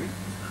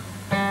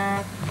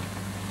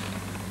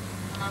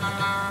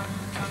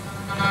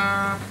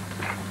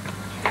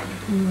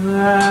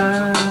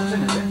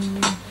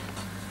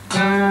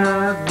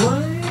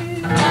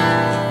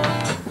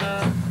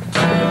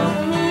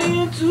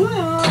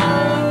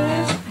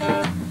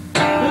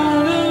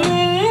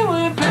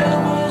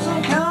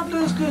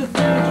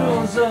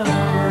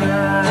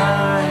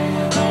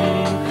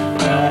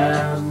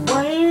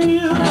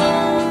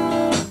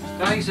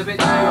 A bit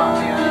too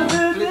up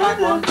here. Flip back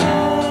one.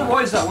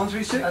 What is that,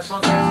 136? That's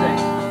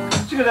 136.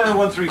 Let's go down to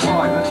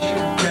 135, that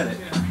should get it.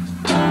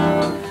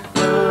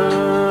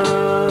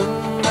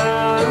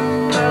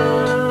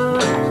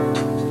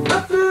 I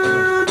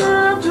flew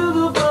down to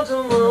the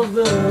bottom of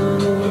the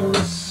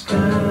sky.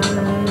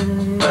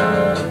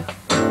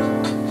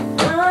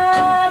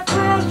 I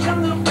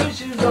questioned the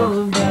fishes all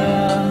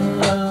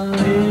about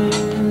it.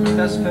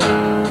 That's for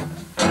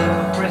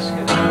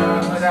brisket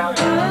without.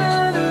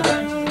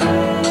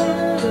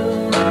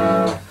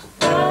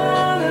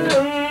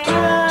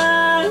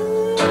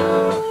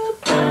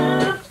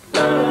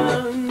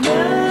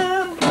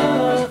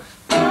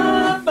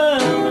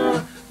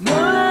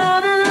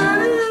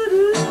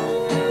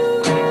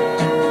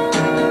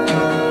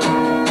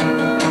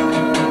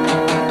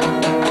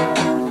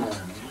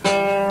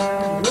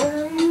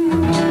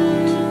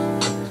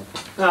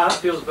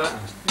 Feels better.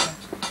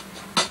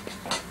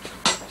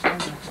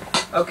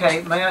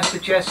 Okay, may I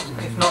suggest,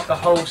 if not the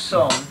whole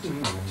song,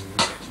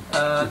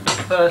 the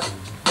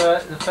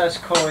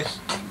first chorus,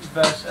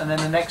 verse, and then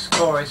the next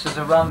chorus as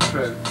a run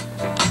through.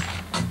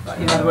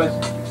 In other words,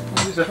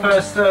 the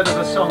first third of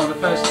the song or the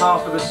first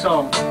half of the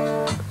song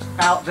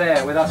out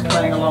there with us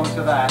playing along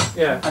to that.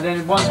 Yeah. And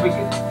then once we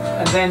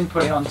and then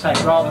put it on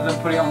tape, rather than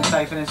put it on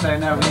tape and then say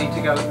no, we need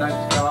to go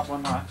up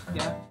one night.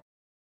 Yeah.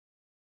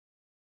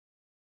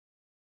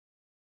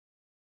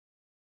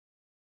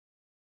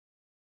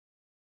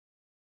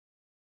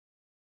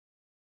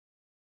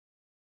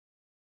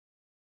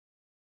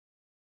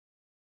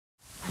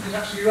 It's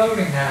actually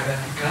rolling now then,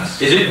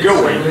 Gus. Is it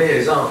going? It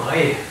is, aren't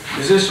I?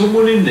 Is there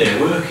someone in there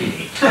working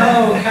it?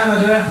 Oh,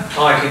 Canada.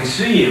 I can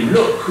see him,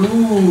 look.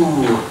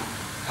 Ooh.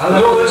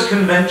 Hello, there's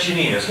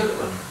conventioneers, look at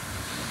them.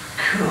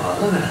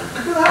 God, look at them.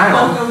 Look at that Hang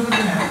one on. over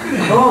there. Look at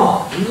it.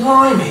 Oh,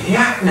 blimey, the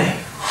acne.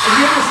 Have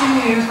you ever seen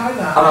ears like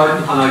that?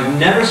 And I've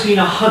never seen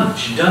a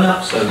hunch done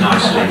up so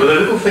nicely, with a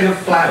little thing of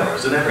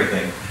flowers and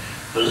everything.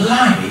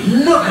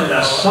 Blimey, look at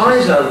the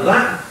size of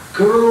that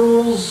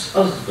girl's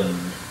husband.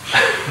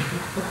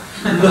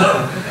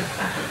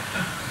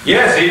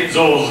 Yes, it's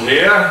us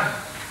here.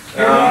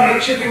 We're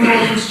at Chipping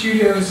Norton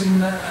Studios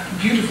in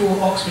beautiful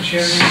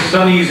Oxfordshire.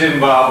 Sunny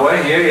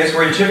Zimbabwe here, yes,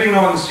 we're in Chipping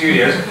Norton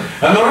Studios.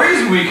 And the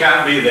reason we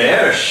can't be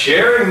there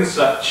sharing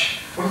such...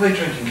 What are they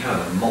drinking,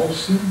 Canada?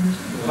 Molson?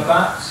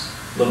 Labatt's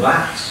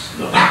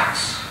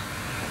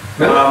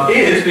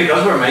is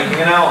because we're making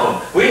an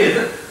album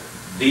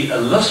with the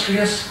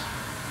illustrious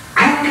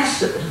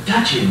Gus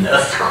Dugeon,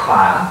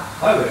 Esquire.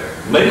 Hi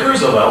there.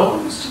 Makers of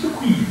albums to the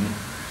Queen.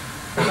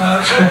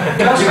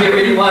 That's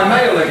really my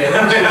mail again.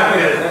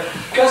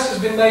 Gus has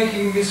been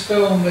making this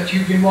film that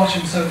you've been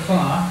watching so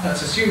far.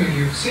 That's assuming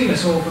you've seen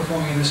us all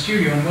performing in the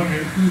studio and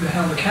wondering who the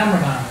hell the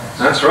cameraman was.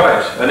 That's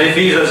right. And if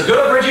he's as good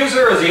a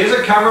producer as he is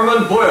a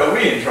cameraman, boy, are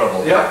we in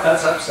trouble. Yep,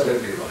 that's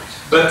absolutely right.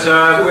 But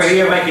we're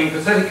here making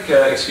pathetic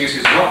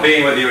excuses for not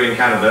being with you in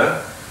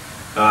Canada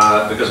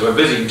because we're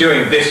busy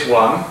doing this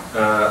one,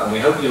 and we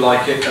hope you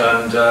like it.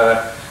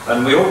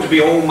 And we hope to be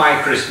all my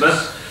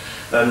Christmas.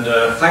 And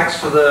thanks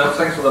for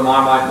the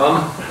Marmite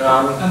Mum.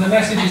 And the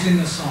message is in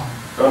the song.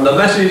 And the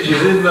message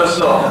is in the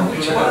song.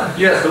 Which one?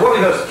 Yes, the one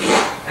he goes.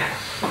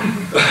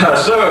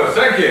 So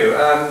thank you,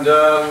 and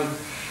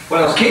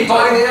what else? Keep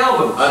buying the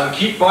albums. And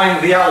keep buying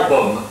the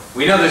album.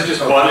 We know there's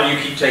just one, and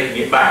you keep taking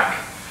it back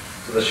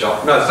to the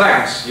shop. No,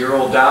 thanks. You're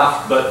all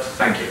daft, but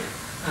thank you.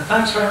 And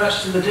thanks very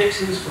much to the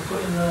Dixies for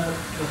putting the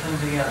thing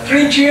together.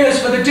 3 cheers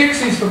for the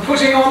Dixies for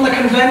putting on the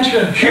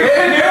convention. Hip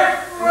hip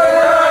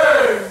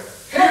hooray!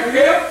 Hip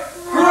hip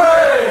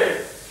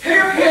hooray!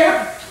 Hip hip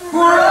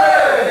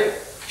hooray!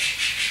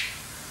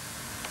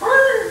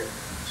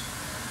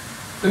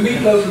 The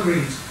meatloaf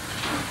agrees.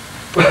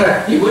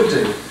 You would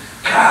do.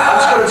 I'm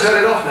just going to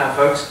turn it off now,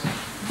 folks.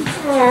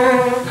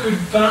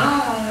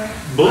 Goodbye.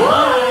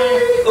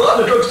 Bye! Oh,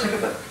 the drug's